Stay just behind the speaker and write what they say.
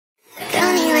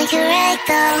like a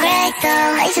ragdoll,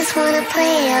 ragdoll. I just wanna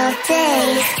play all day.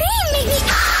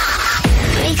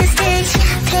 Make a stitch,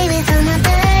 play with all my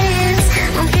burdens.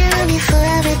 Won't be long before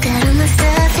I rip out all my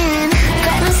stuffin.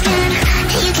 Grab my skin,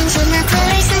 and you can check my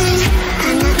porcelain.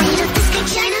 I'm not made of bisque,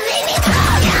 China made me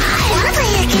proud. Wanna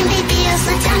play a game, baby, I'll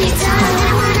slip down your tongue. I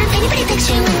don't want anybody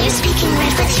picturing when you're speaking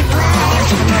reflects your blood.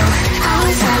 I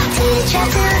was off to the drop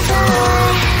to the floor.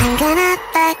 I'm gonna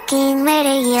fucking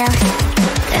murder you.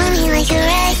 Throw me like a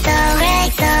ragdoll,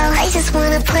 ragdoll. I just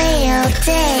wanna play all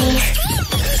day.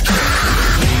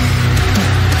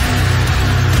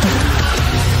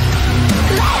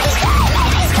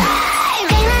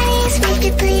 Bring my knees, make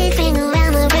me bleed, bring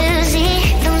around the rosy.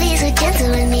 Don't be so gentle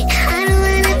with me, I don't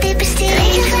wanna be pristine.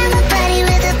 Make you find my body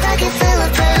with a pocket full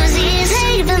of posies.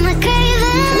 Hey, but my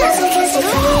craving, that's a kiss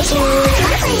for you.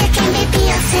 Wanna play a game, baby,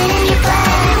 I'll sit in your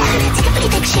blood. Wanna take a pretty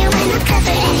picture when I'm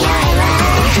covered in your eyelid.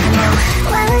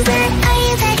 What was that? Are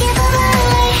you begging for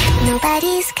more?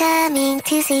 Nobody's coming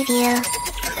to save you.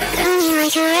 Throw me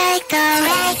like a ragdoll,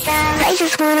 ragdoll. I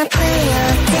just wanna play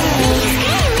all day.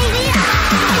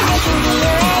 I can be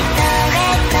a ragdoll,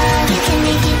 ragdoll. You can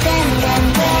make you bend and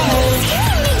break.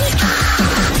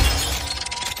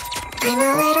 I'm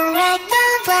a little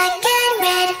ragdoll, black and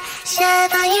red.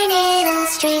 Shove all your needles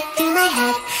straight through my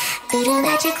head. Voodoo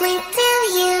magic link to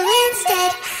you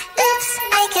instead. Oops,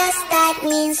 I guess that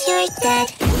means you're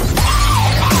dead.